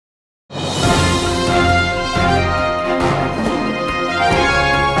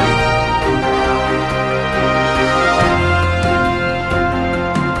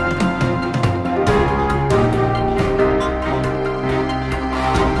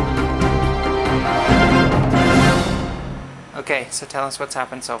Okay, so tell us what's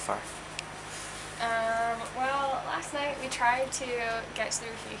happened so far. Well, last night we tried to get to the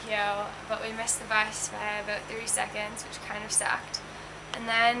refugio, but we missed the bus by about 30 seconds, which kind of sucked. And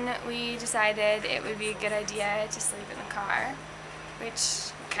then we decided it would be a good idea to sleep in the car,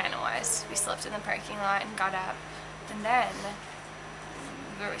 which kind of was. We slept in the parking lot and got up. And then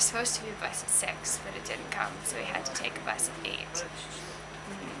we were supposed to be a bus at 6, but it didn't come, so we had to take a bus at 8.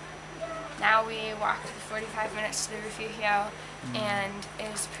 Now we walked 45 minutes to the refugio, and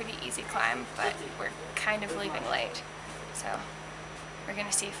it was a pretty easy climb, but we're kind of leaving late. So we're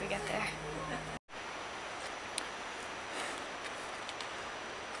gonna see if we get there.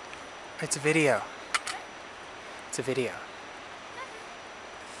 It's a video. It's a video.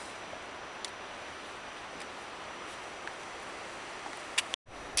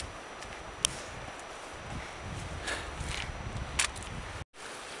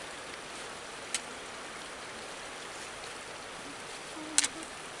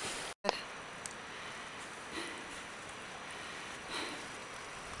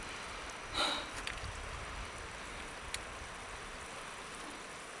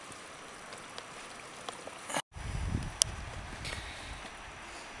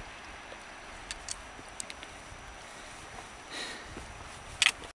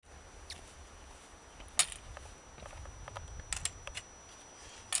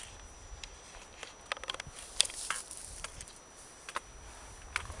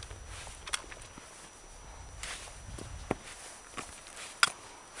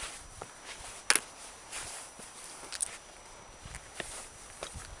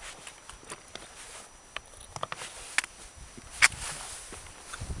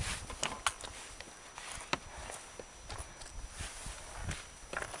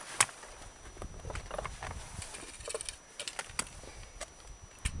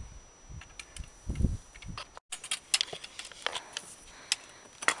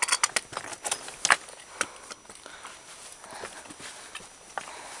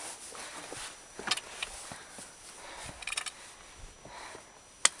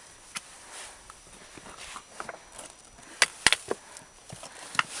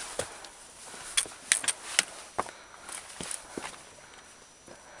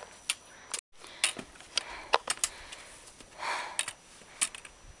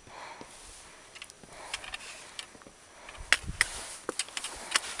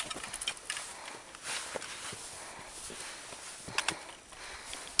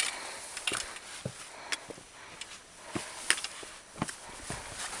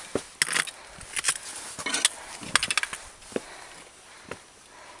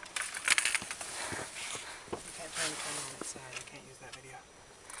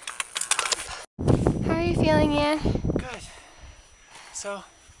 How are you feeling, Ian? Good. So,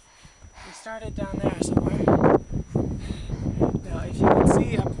 we started down there somewhere. Now, if you can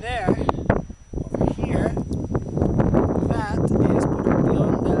see up there, over here, that is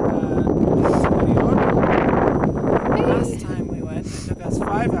Last time we went, it took us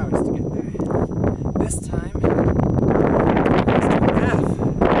 5 hours to get there. This time, it took us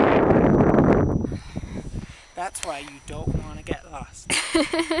 2.5. That's why you don't want to get lost.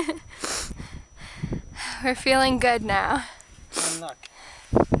 We're feeling good now. And look,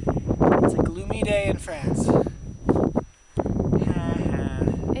 it's a gloomy day in France.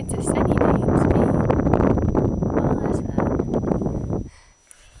 It's a sunny day in Spain. Oh,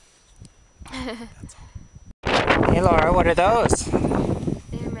 That's all. Hey Laura, what are those?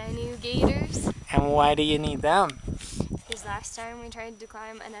 They're my new gaiters. And why do you need them? Because last time we tried to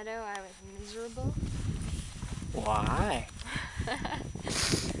climb Aneto, I was miserable. Why?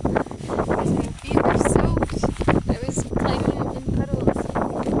 Because my feet were soaked. I was climbing in puddles.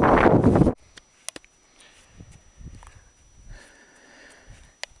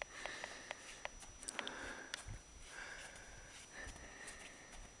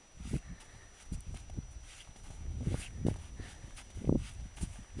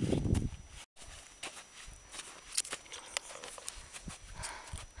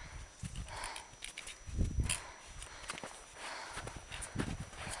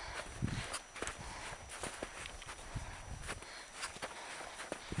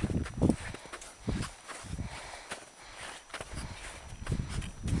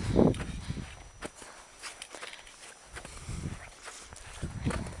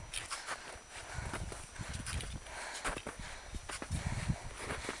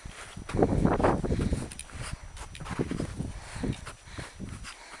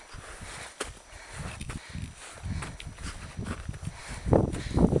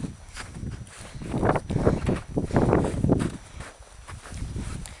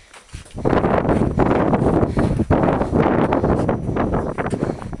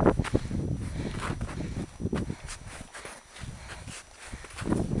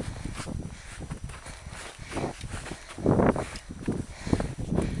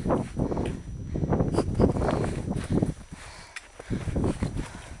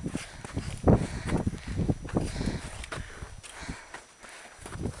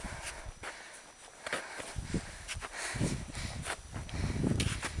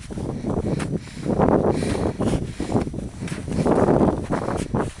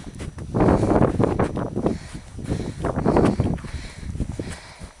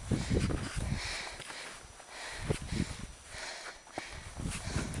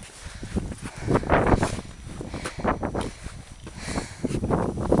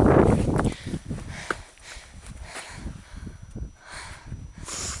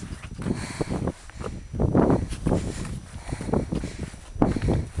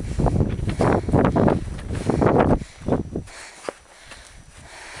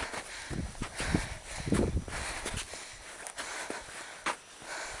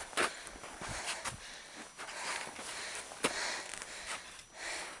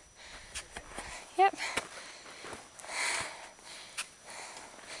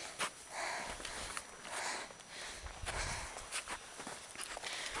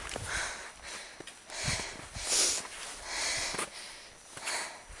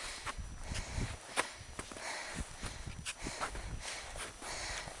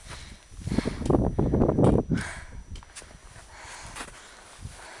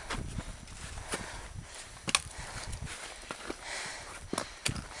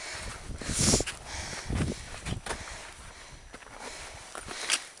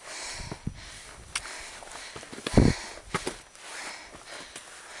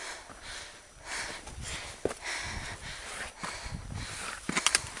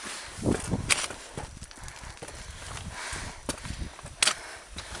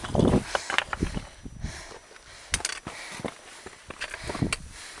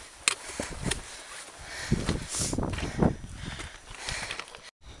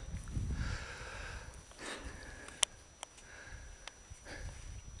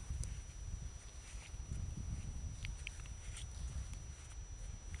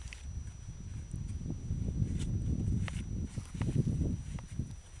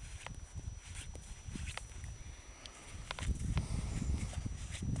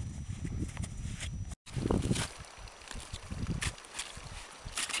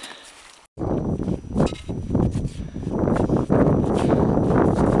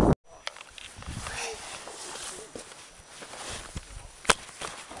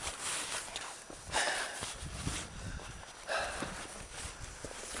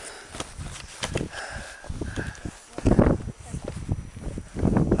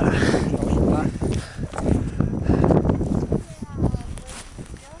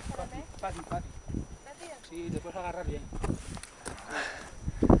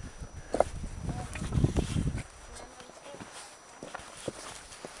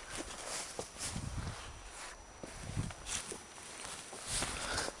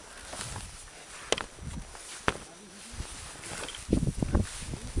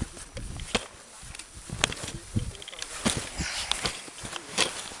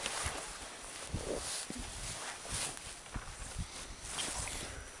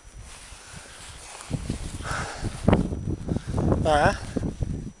 Laura,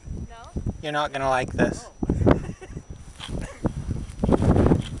 No? you're not gonna like this.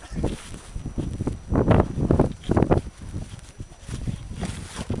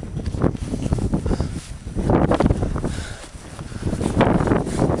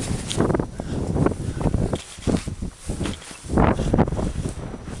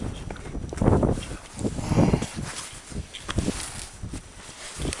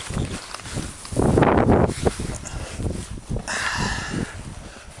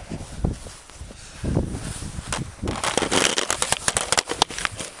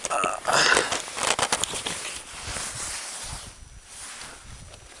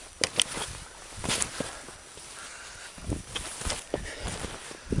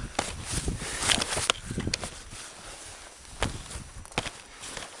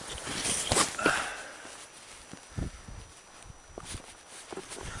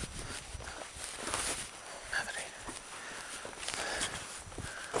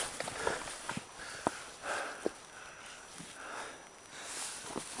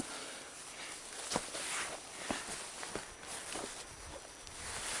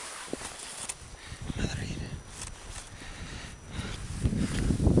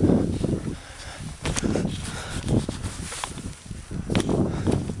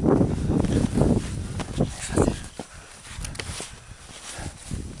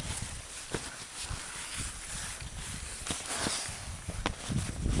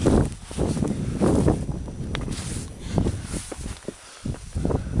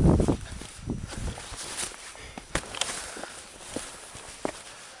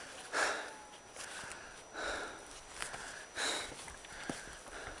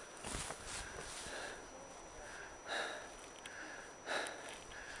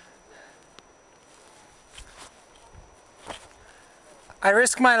 I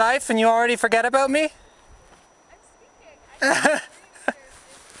risk my life and you already forget about me? I'm speaking.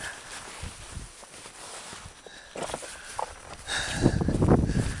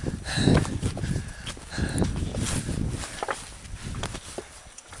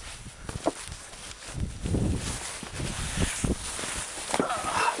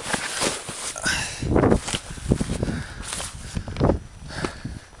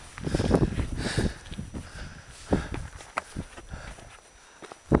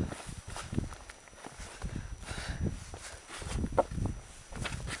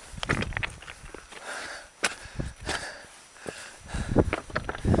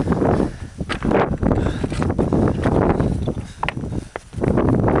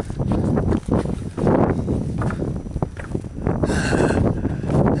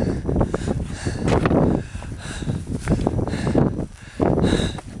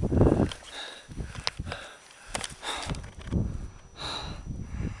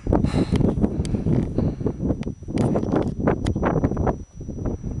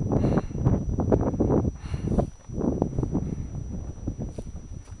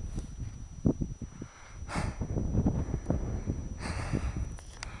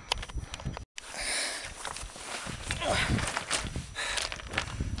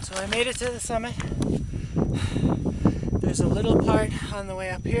 So I made it to the summit. There's a little part on the way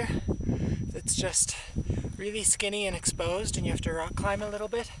up here that's just really skinny and exposed, and you have to rock climb a little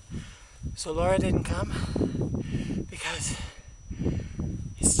bit. So Laura didn't come because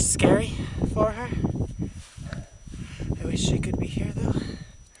it's scary for her. I wish she could be here though.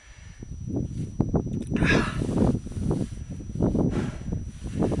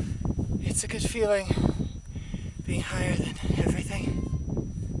 It's a good feeling being higher than everything.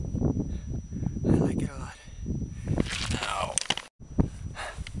 I like it a lot. Ow.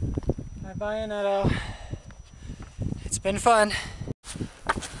 Bye-bye, Aneto. It's been fun.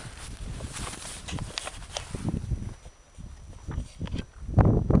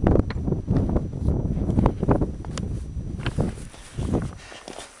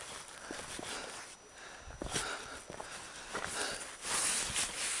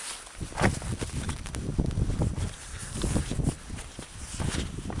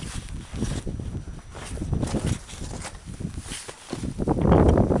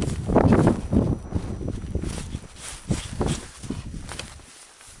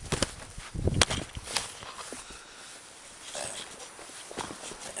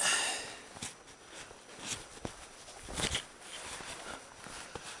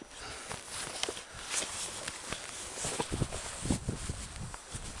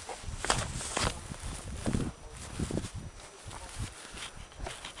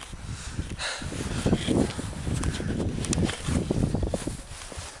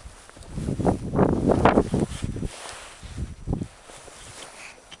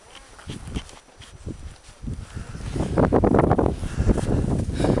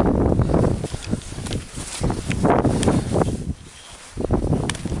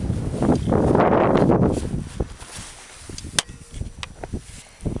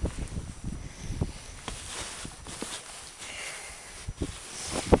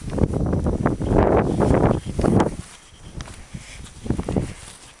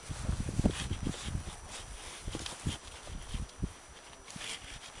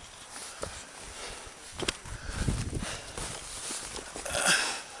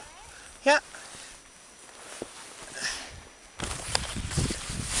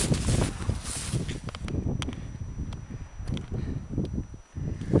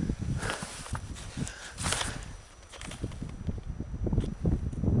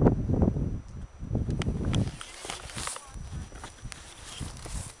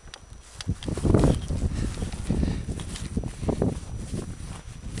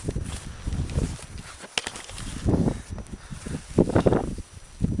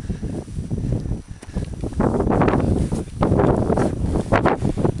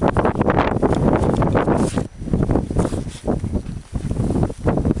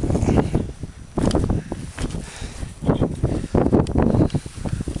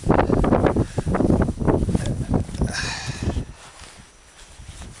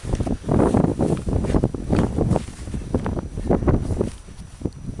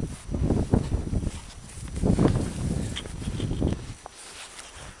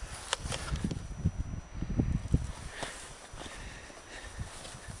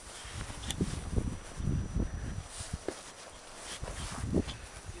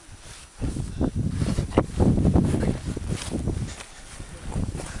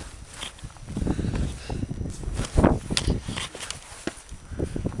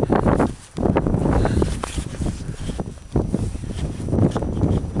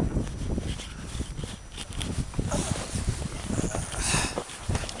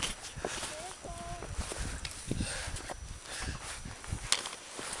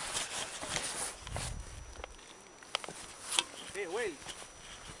 wait.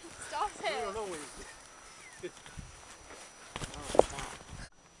 Stop it. No, wait.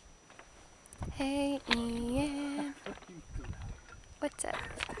 Hey Ian. What's up?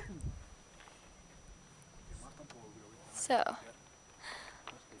 So,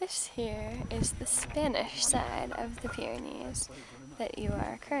 this here is the Spanish side of the Pyrenees that you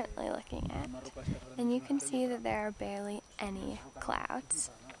are currently looking at. And you can see that there are barely any clouds.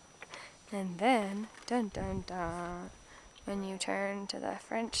 And then, dun dun dun, when you turn to the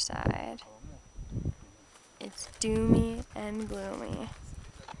French side, it's doomy and gloomy.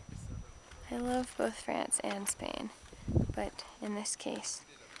 I love both France and Spain, but in this case,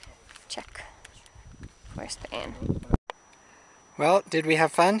 check for Spain. Well, did we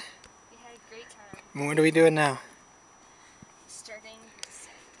have fun? We had a great time. What are we doing now? Starting the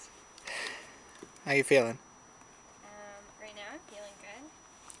descent. How you feeling? Right now I'm feeling good.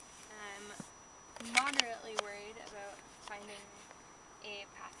 I'm moderately worried about finding a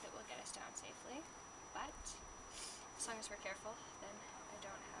path that will get us down safely, but as long as we're careful, then I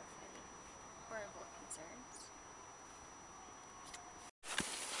don't have any horrible concerns.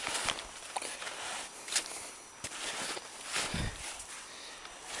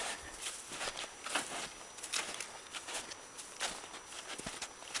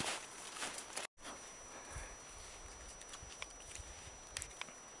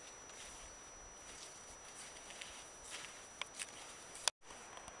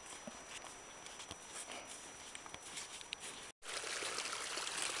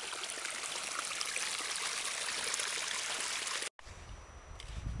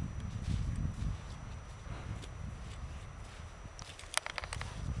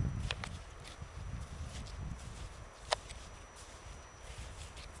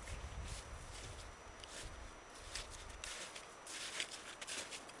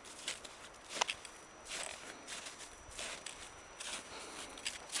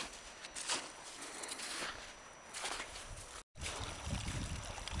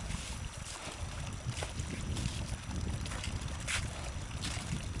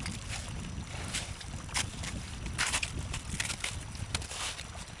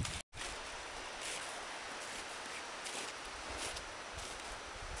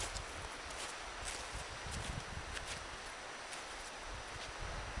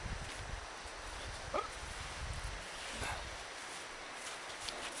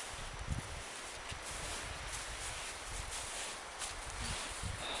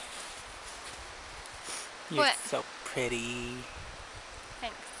 You're What? so pretty.